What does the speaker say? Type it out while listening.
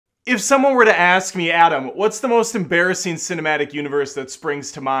If someone were to ask me, Adam, what's the most embarrassing cinematic universe that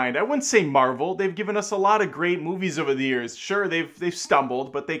springs to mind? I wouldn't say Marvel. They've given us a lot of great movies over the years. Sure, they've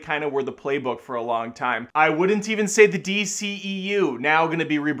stumbled, but they kind of were the playbook for a long time. I wouldn't even say the DCEU, now going to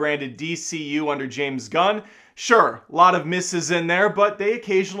be rebranded DCU under James Gunn. Sure, a lot of misses in there, but they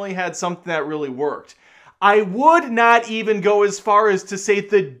occasionally had something that really worked. I would not even go as far as to say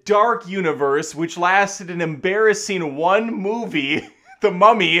the Dark Universe, which lasted an embarrassing one movie, The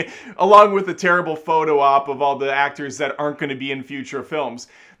Mummy, along with a terrible photo op of all the actors that aren't going to be in future films.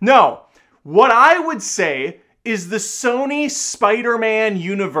 No, what I would say is the Sony Spider-Man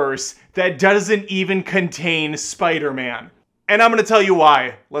universe that doesn't even contain Spider-Man. And I'm going to tell you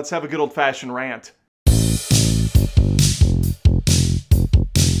why. Let's have a good old-fashioned rant.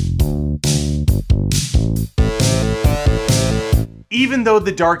 Even though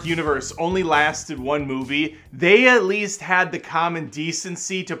the Dark Universe only lasted one movie, they at least had the common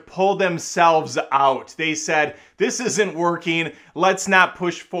decency to pull themselves out. They said, this isn't working, let's not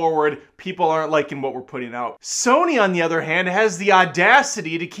push forward, people aren't liking what we're putting out. Sony, on the other hand, has the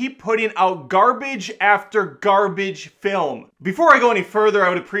audacity to keep putting out garbage after garbage film. Before I go any further, I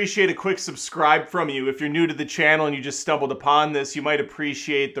would appreciate a quick subscribe from you. If you're new to the channel and you just stumbled upon this, you might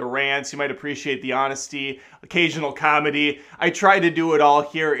appreciate the rants, you might appreciate the honesty, occasional comedy. I try to do it all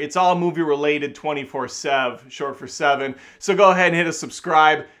here. It's all movie related 24/7, short for 7. So go ahead and hit a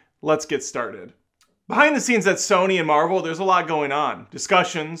subscribe. Let's get started. Behind the scenes at Sony and Marvel, there's a lot going on.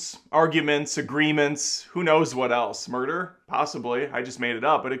 Discussions, arguments, agreements, who knows what else. Murder? Possibly. I just made it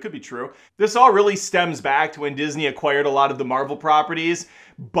up, but it could be true. This all really stems back to when Disney acquired a lot of the Marvel properties,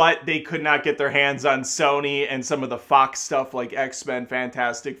 but they could not get their hands on Sony and some of the Fox stuff like X-Men,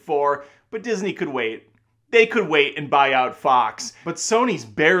 Fantastic Four, but Disney could wait. They could wait and buy out Fox. But Sony's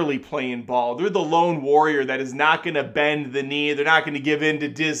barely playing ball. They're the lone warrior that is not going to bend the knee. They're not going to give in to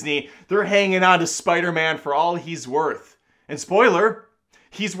Disney. They're hanging on to Spider-Man for all he's worth. And spoiler,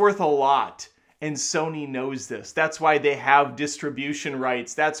 he's worth a lot. And Sony knows this. That's why they have distribution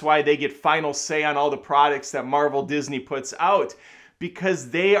rights. That's why they get final say on all the products that Marvel Disney puts out. Because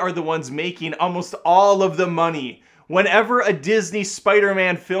they are the ones making almost all of the money. Whenever a Disney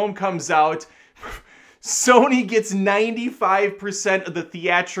Spider-Man film comes out, Sony gets 95% of the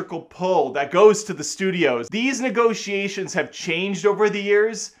theatrical pull that goes to the studios. These negotiations have changed over the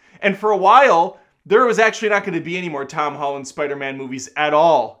years, and for a while, there was actually not going to be any more Tom Holland Spider-Man movies at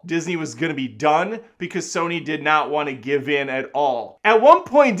all. Disney was going to be done because Sony did not want to give in at all. At one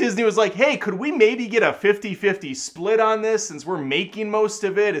point, Disney was like, hey, could we maybe get a 50-50 split on this since we're making most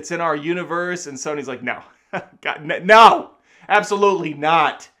of it? It's in our universe. And Sony's like, no, God, no, absolutely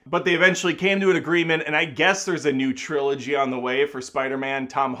not. But they eventually came to an agreement, and I guess there's a new trilogy on the way for Spider-Man,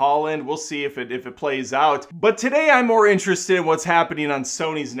 Tom Holland. We'll see if it plays out. But today I'm more interested in what's happening on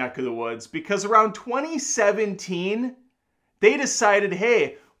Sony's neck of the woods, because around 2017, they decided,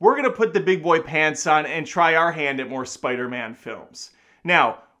 hey, we're going to put the big boy pants on and try our hand at more Spider-Man films.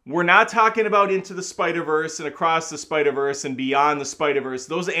 Now, we're not talking about Into the Spider-Verse and Across the Spider-Verse and Beyond the Spider-Verse.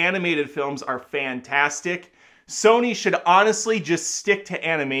 Those animated films are fantastic. Sony should honestly just stick to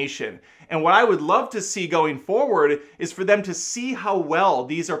animation. And what I would love to see going forward is for them to see how well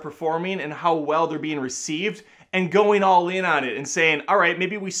these are performing and how well they're being received and going all in on it and saying, all right,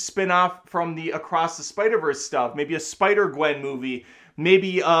 maybe we spin off from the Across the Spider-Verse stuff, maybe a Spider-Gwen movie,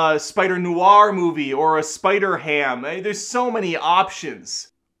 maybe a Spider-Noir movie or a Spider-Ham. There's so many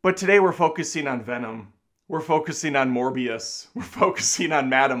options. But today we're focusing on Venom. We're focusing on Morbius. We're focusing on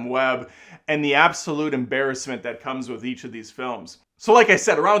Madam Web and the absolute embarrassment that comes with each of these films. So like I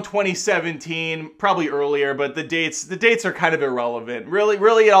said, around 2017, probably earlier, but the dates are kind of irrelevant.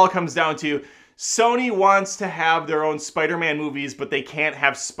 Really it all comes down to Sony wants to have their own Spider-Man movies, but they can't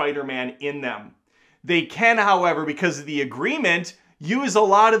have Spider-Man in them. They can, however, because of the agreement, use a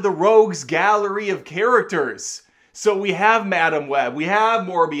lot of the Rogues Gallery of characters. So we have Madam Web, we have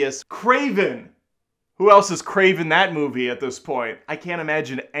Morbius, Kraven. Who else has Kraven that movie at this point? I can't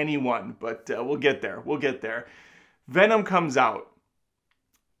imagine anyone, but we'll get there. We'll get there. Venom comes out.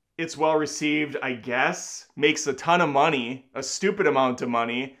 It's well received, I guess. Makes a ton of money, a stupid amount of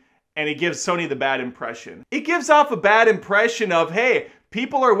money, and it gives Sony the bad impression. It gives off a bad impression of, hey,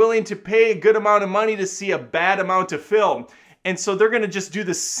 people are willing to pay a good amount of money to see a bad amount of film. And so they're going to just do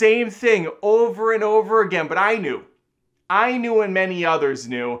the same thing over and over again. But I knew and many others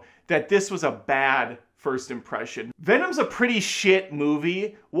knew that this was a bad first impression. Venom's a pretty shit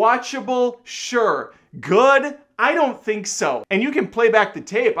movie. Watchable? Sure. Good? I don't think so. And you can play back the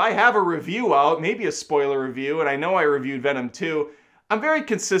tape. I have a review out, maybe a spoiler review, and I know I reviewed Venom too. I'm very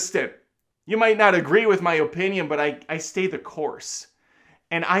consistent. You might not agree with my opinion, but I stay the course.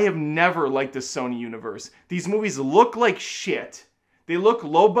 And I have never liked the Sony universe. These movies look like shit. They look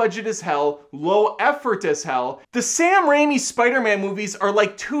low budget as hell, low effort as hell. The Sam Raimi Spider-Man movies are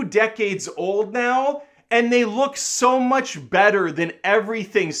like 2 decades old now, and they look so much better than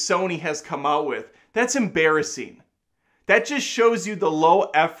everything Sony has come out with. That's embarrassing. That just shows you the low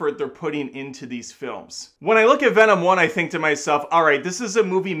effort they're putting into these films. When I look at Venom 1, I think to myself, all right, this is a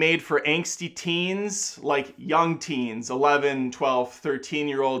movie made for angsty teens, like young teens, 11, 12,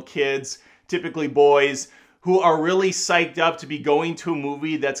 13-year-old kids, typically boys, who are really psyched up to be going to a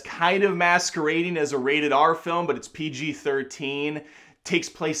movie that's kind of masquerading as a rated R film, but it's PG-13. Takes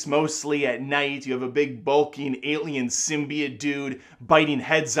place mostly at night. You have a big bulking alien symbiote dude biting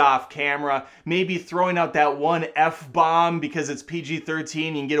heads off camera, maybe throwing out that one F-bomb because it's PG-13,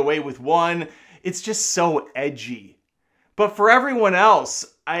 you can get away with one. It's just so edgy. But for everyone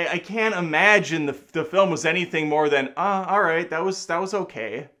else, I can't imagine the film was anything more than, all right, that was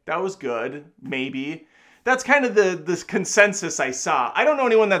okay. That was good, maybe. That's kind of the consensus I saw. I don't know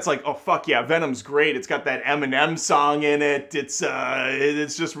anyone that's like, oh fuck yeah, Venom's great. It's got that Eminem song in it.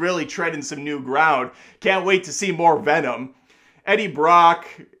 It's just really treading some new ground. Can't wait to see more Venom. Eddie Brock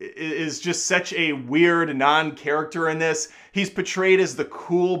is just such a weird non-character in this. He's portrayed as the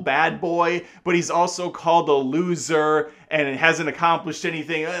cool bad boy, but he's also called a loser and hasn't accomplished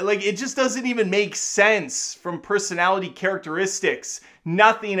anything. Like, it just doesn't even make sense from personality characteristics.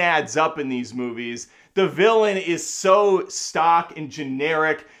 Nothing adds up in these movies. The villain is so stock and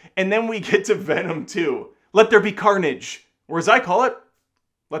generic. And then we get to Venom 2. Let there be carnage. Or as I call it,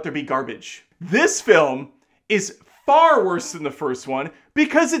 let there be garbage. This film is far worse than the first one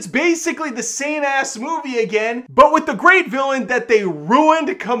because it's basically the same ass movie again, but with the great villain that they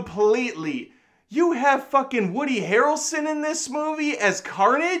ruined completely. You have fucking Woody Harrelson in this movie as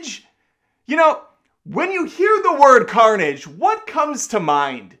Carnage? You know, when you hear the word Carnage, what comes to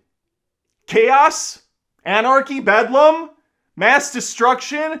mind? Chaos? Anarchy? Bedlam? Mass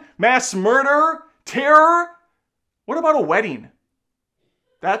destruction? Mass murder? Terror? What about a wedding?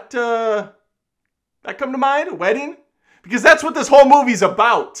 That come to mind? A wedding? Because that's what this whole movie's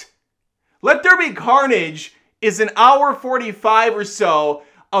about. Let There Be Carnage is an hour 45 or so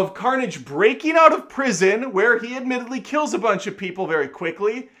of Carnage breaking out of prison, where he admittedly kills a bunch of people very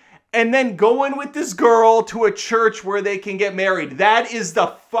quickly, and then going with this girl to a church where they can get married. That is the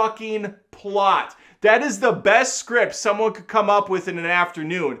fucking plot. That is the best script someone could come up with in an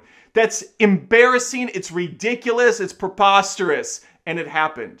afternoon. That's embarrassing, it's ridiculous, it's preposterous, and it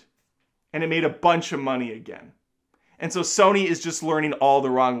happened. And it made a bunch of money again. And so Sony is just learning all the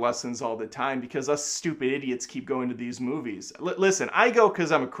wrong lessons all the time because us stupid idiots keep going to these movies. Listen, I go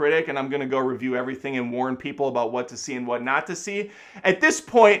because I'm a critic and I'm going to go review everything and warn people about what to see and what not to see. At this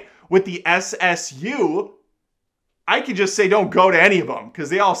point, with the SSU, I could just say don't go to any of them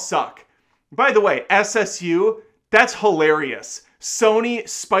because they all suck. By the way, SSU, that's hilarious. Sony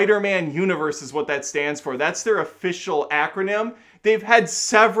Spider-Man Universe is what that stands for. That's their official acronym. They've had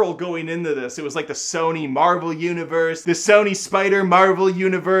several going into this. It was like the Sony Marvel Universe, the Sony Spider Marvel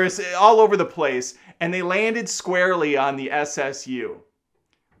Universe, all over the place. And they landed squarely on the SSU,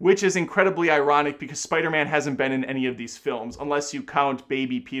 which is incredibly ironic because Spider-Man hasn't been in any of these films, unless you count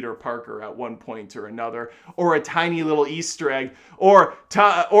baby Peter Parker at one point or another, or a tiny little Easter egg, or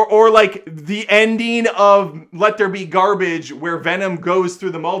like the ending of Let There Be Garbage, where Venom goes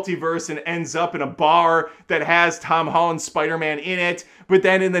through the multiverse and ends up in a bar that has Tom Holland's Spider-Man in it, but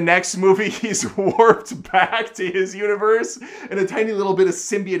then in the next movie he's warped back to his universe and a tiny little bit of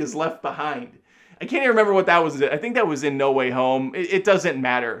symbiote is left behind. I can't even remember what that was. I think that was in No Way Home. It doesn't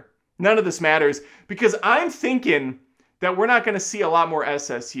matter. None of this matters because I'm thinking that we're not going to see a lot more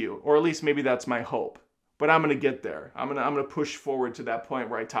SSU, or at least maybe that's my hope. But I'm going to get there. I'm going to push forward to that point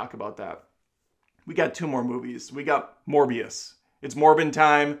where I talk about that. We got 2 more movies. We got Morbius. It's Morbin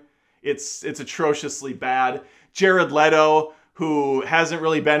time. It's atrociously bad. Jared Leto, who hasn't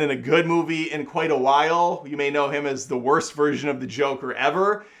really been in a good movie in quite a while. You may know him as the worst version of the Joker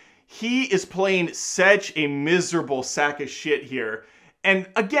ever. He is playing such a miserable sack of shit here. And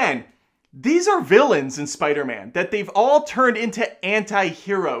again, these are villains in Spider-Man that they've all turned into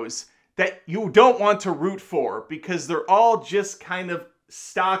anti-heroes that you don't want to root for because they're all just kind of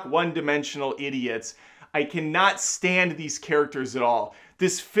stock one-dimensional idiots. I cannot stand these characters at all.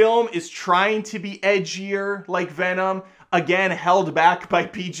 This film is trying to be edgier like Venom. Again, held back by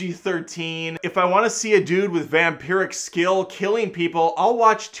PG-13. If I want to see a dude with vampiric skill killing people, I'll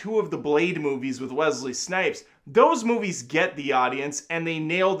watch 2 of the Blade movies with Wesley Snipes. Those movies get the audience and they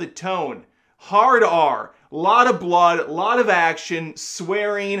nail the tone. Hard R, lot of blood, lot of action,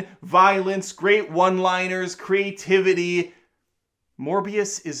 swearing, violence, great one-liners, creativity.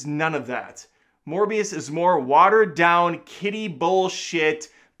 Morbius is none of that. Morbius is more watered down, kiddie bullshit,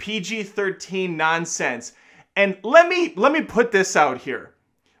 PG-13 nonsense. And let me put this out here.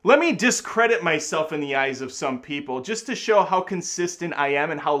 Let me discredit myself in the eyes of some people just to show how consistent I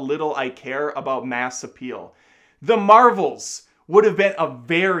am and how little I care about mass appeal. The Marvels would have been a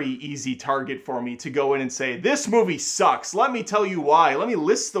very easy target for me to go in and say, this movie sucks. Let me tell you why. Let me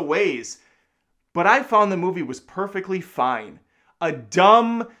list the ways. But I found the movie was perfectly fine. A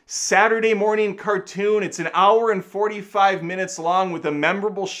dumb Saturday morning cartoon. It's an hour and 45 minutes long with a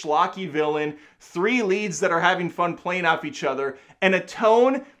memorable schlocky villain, 3 leads that are having fun playing off each other, and a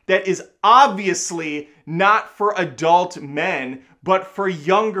tone that is obviously not for adult men, but for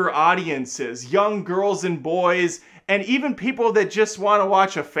younger audiences, young girls and boys, and even people that just want to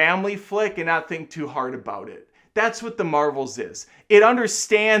watch a family flick and not think too hard about it. That's what The Marvels is. It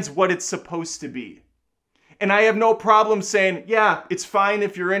understands what it's supposed to be. And I have no problem saying, yeah, it's fine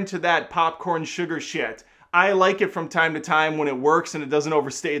if you're into that popcorn sugar shit. I like it from time to time when it works and it doesn't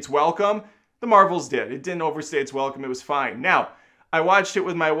overstay its welcome. The Marvels did. It didn't overstay its welcome. It was fine. Now, I watched it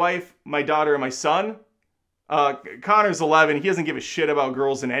with my wife, my daughter, and my son. Connor's 11. He doesn't give a shit about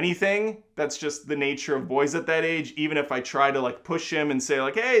girls and anything. That's just the nature of boys at that age. Even if I try to like push him and say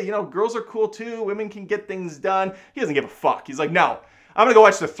like, hey, you know, girls are cool too. Women can get things done. He doesn't give a fuck. He's like, no, I'm going to go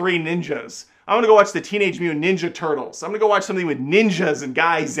watch the Three Ninjas. I'm going to go watch the Teenage Mutant Ninja Turtles. I'm going to go watch something with ninjas and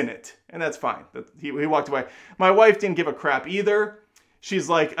guys in it. And that's fine. He walked away. My wife didn't give a crap either. She's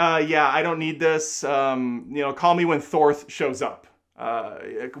like, yeah, I don't need this. You know, call me when Thorth shows up.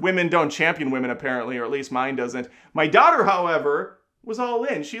 Women don't champion women, apparently, or at least mine doesn't. My daughter, however, was all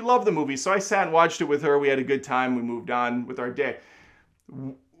in. She loved the movie, so I sat and watched it with her. We had a good time. We moved on with our day.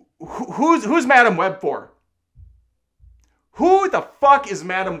 Who's Madam Web for? Who the fuck is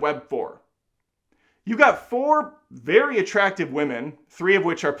Madam Web for? You got 4 very attractive women, 3 of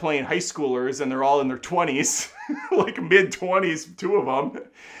which are playing high schoolers, and they're all in their 20s, like mid-20s, 2 of them.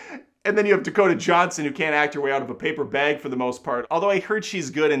 And then you have Dakota Johnson, who can't act her way out of a paper bag for the most part. Although I heard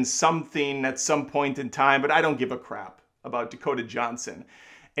she's good in something at some point in time, but I don't give a crap about Dakota Johnson.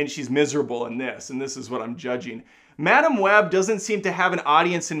 And she's miserable in this, and this is what I'm judging. Madam Web doesn't seem to have an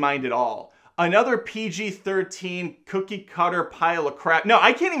audience in mind at all. Another PG-13 cookie cutter pile of crap. No,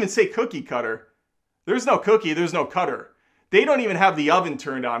 I can't even say cookie cutter. There's no cookie, there's no cutter. They don't even have the oven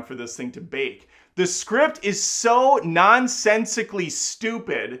turned on for this thing to bake. The script is so nonsensically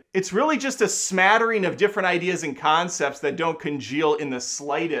stupid. It's really just a smattering of different ideas and concepts that don't congeal in the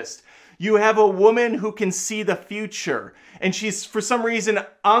slightest. You have a woman who can see the future, and she's for some reason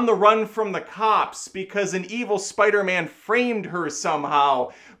on the run from the cops because an evil Spider-Man framed her somehow.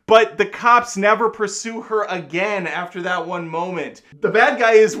 But the cops never pursue her again after that one moment. The bad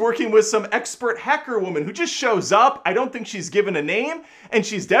guy is working with some expert hacker woman who just shows up. I don't think she's given a name, and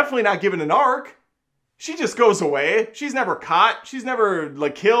she's definitely not given an arc. She just goes away. She's never caught. She's never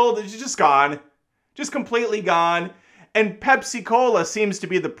like killed. She's just gone. Just completely gone. And Pepsi Cola seems to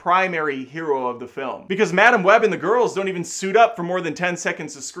be the primary hero of the film. Because Madam Web and the girls don't even suit up for more than 10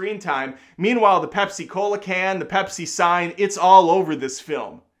 seconds of screen time. Meanwhile, the Pepsi Cola can, the Pepsi sign, it's all over this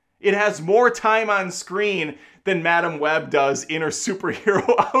film. It has more time on screen than Madam Web does in her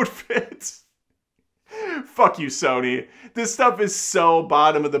superhero outfits. Fuck you, Sony. This stuff is so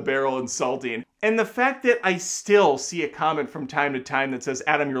bottom of the barrel insulting. And the fact that I still see a comment from time to time that says,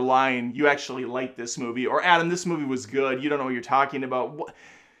 Adam, you're lying. You actually like this movie. Or Adam, this movie was good. You don't know what you're talking about.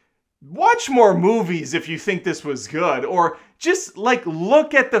 Watch more movies if you think this was good. Or just like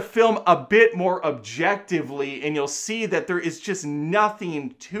look at the film a bit more objectively and you'll see that there is just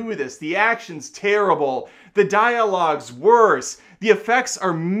nothing to this. The action's terrible. The dialogue's worse. The effects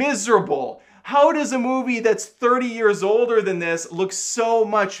are miserable. How does a movie that's 30 years older than this look so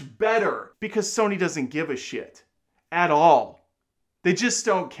much better? Because Sony doesn't give a shit at all. They just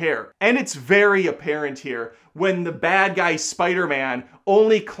don't care. And it's very apparent here when the bad guy Spider-Man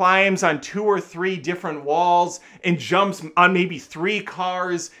only climbs on 2 or 3 different walls and jumps on maybe 3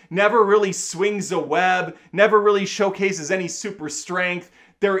 cars, never really swings a web, never really showcases any super strength.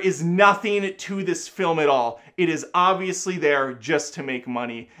 There is nothing to this film at all. It is obviously there just to make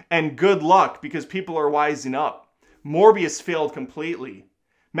money. And good luck, because people are wising up. Morbius failed completely.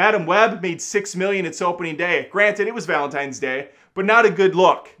 Madam Web made $6 million its opening day. Granted, it was Valentine's Day, but not a good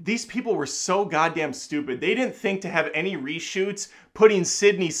look. These people were so goddamn stupid. They didn't think to have any reshoots putting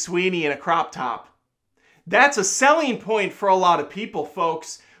Sydney Sweeney in a crop top. That's a selling point for a lot of people,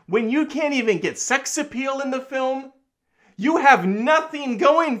 folks. When you can't even get sex appeal in the film, you have nothing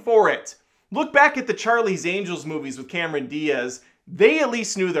going for it. Look back at the Charlie's Angels movies with Cameron Diaz. They at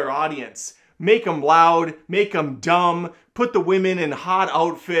least knew their audience. Make them loud, make them dumb, put the women in hot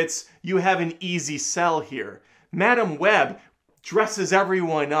outfits. You have an easy sell here. Madam Web dresses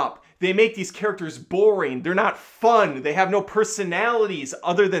everyone up. They make these characters boring. They're not fun. They have no personalities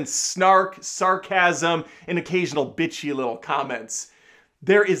other than snark, sarcasm, and occasional bitchy little comments.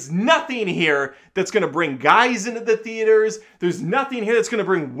 There is nothing here that's going to bring guys into the theaters. There's nothing here that's going to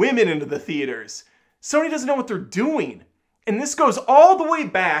bring women into the theaters. Sony doesn't know what they're doing. And this goes all the way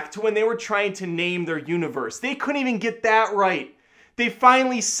back to when they were trying to name their universe. They couldn't even get that right. They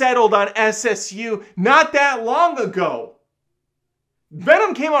finally settled on SSU not that long ago.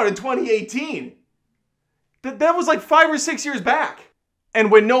 Venom came out in 2018. That was like 5 or 6 years back.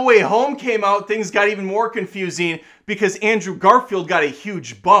 And when No Way Home came out, things got even more confusing because Andrew Garfield got a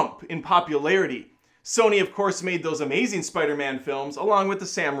huge bump in popularity. Sony, of course, made those amazing Spider-Man films, along with the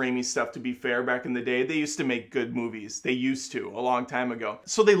Sam Raimi stuff, to be fair. Back in the day, they used to make good movies. They used to, a long time ago.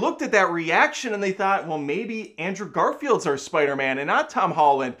 So they looked at that reaction and they thought, well, maybe Andrew Garfield's our Spider-Man and not Tom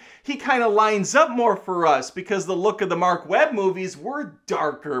Holland. He kind of lines up more for us because the look of the Mark Webb movies were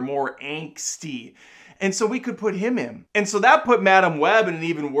darker, more angsty. And so we could put him in. And so that put Madam Web in an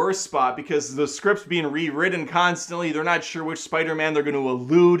even worse spot because the script's being rewritten constantly. They're not sure which Spider-Man they're going to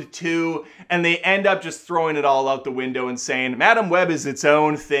allude to. And they end up just throwing it all out the window and saying, Madam Web is its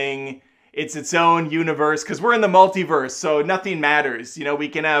own thing. It's its own universe because we're in the multiverse, so nothing matters. You know, we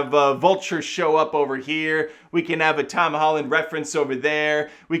can have Vulture show up over here. We can have a Tom Holland reference over there.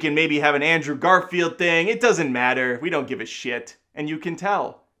 We can maybe have an Andrew Garfield thing. It doesn't matter. We don't give a shit. And you can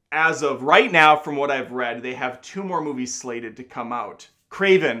tell. As of right now, from what I've read, they have 2 more movies slated to come out.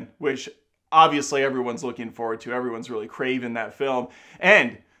 Craven, which obviously everyone's looking forward to. Everyone's really craving that film.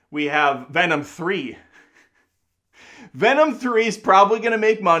 And we have Venom 3. Venom 3 is probably going to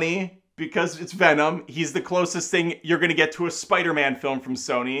make money because it's Venom. He's the closest thing you're going to get to a Spider-Man film from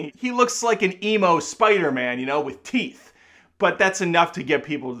Sony. He looks like an emo Spider-Man, you know, with teeth. But that's enough to get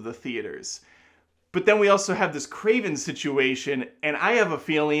people to the theaters. But then we also have this Craven situation, and I have a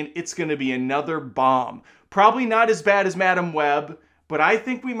feeling it's going to be another bomb. Probably not as bad as Madam Web, but I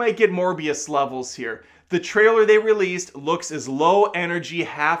think we might get Morbius levels here. The trailer they released looks as low energy,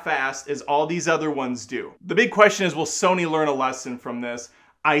 half-assed as all these other ones do. The big question is, will Sony learn a lesson from this?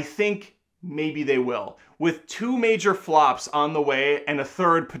 I think maybe they will. With 2 major flops on the way and a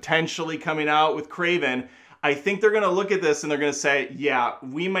third potentially coming out with Craven, I think they're going to look at this and they're going to say, yeah,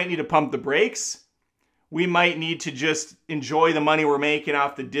 we might need to pump the brakes. We might need to just enjoy the money we're making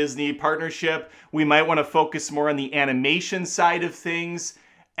off the Disney partnership. We might want to focus more on the animation side of things.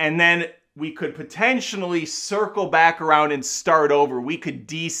 And then we could potentially circle back around and start over. We could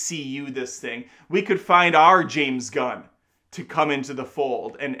DCU this thing. We could find our James Gunn to come into the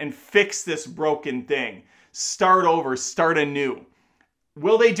fold and fix this broken thing. Start over, start anew.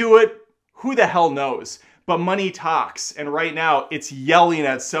 Will they do it? Who the hell knows? But money talks, and right now it's yelling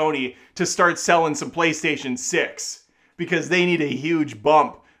at Sony to start selling some PlayStation 6 because they need a huge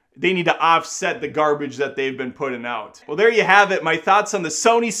bump. They need to offset the garbage that they've been putting out. Well, there you have it. My thoughts on the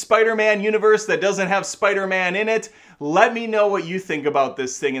Sony Spider-Man universe that doesn't have Spider-Man in it. Let me know what you think about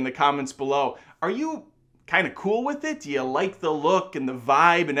this thing in the comments below. Are you kind of cool with it? Do you like the look and the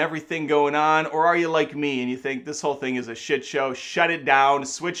vibe and everything going on? Or are you like me and you think this whole thing is a shit show? Shut it down,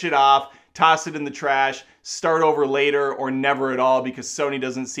 switch it off, toss it in the trash, start over later or never at all because Sony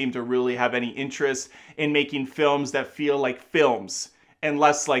doesn't seem to really have any interest in making films that feel like films and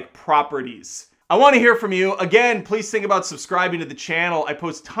less like properties. I want to hear from you. Again, please think about subscribing to the channel. I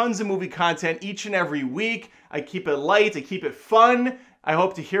post tons of movie content each and every week. I keep it light, I keep it fun. I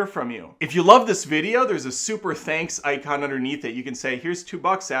hope to hear from you. If you love this video, there's a super thanks icon underneath it. You can say, here's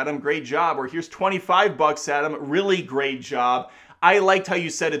 $2, Adam, great job, or here's $25, Adam, really great job. I liked how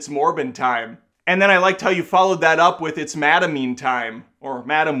you said it's Morbin time. And then I liked how you followed that up with it's Madamine time, or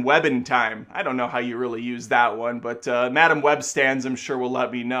Madam Webbin time. I don't know how you really use that one, but Madam Web stands, I'm sure, will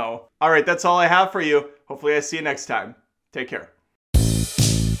let me know. All right, that's all I have for you. Hopefully I see you next time. Take care.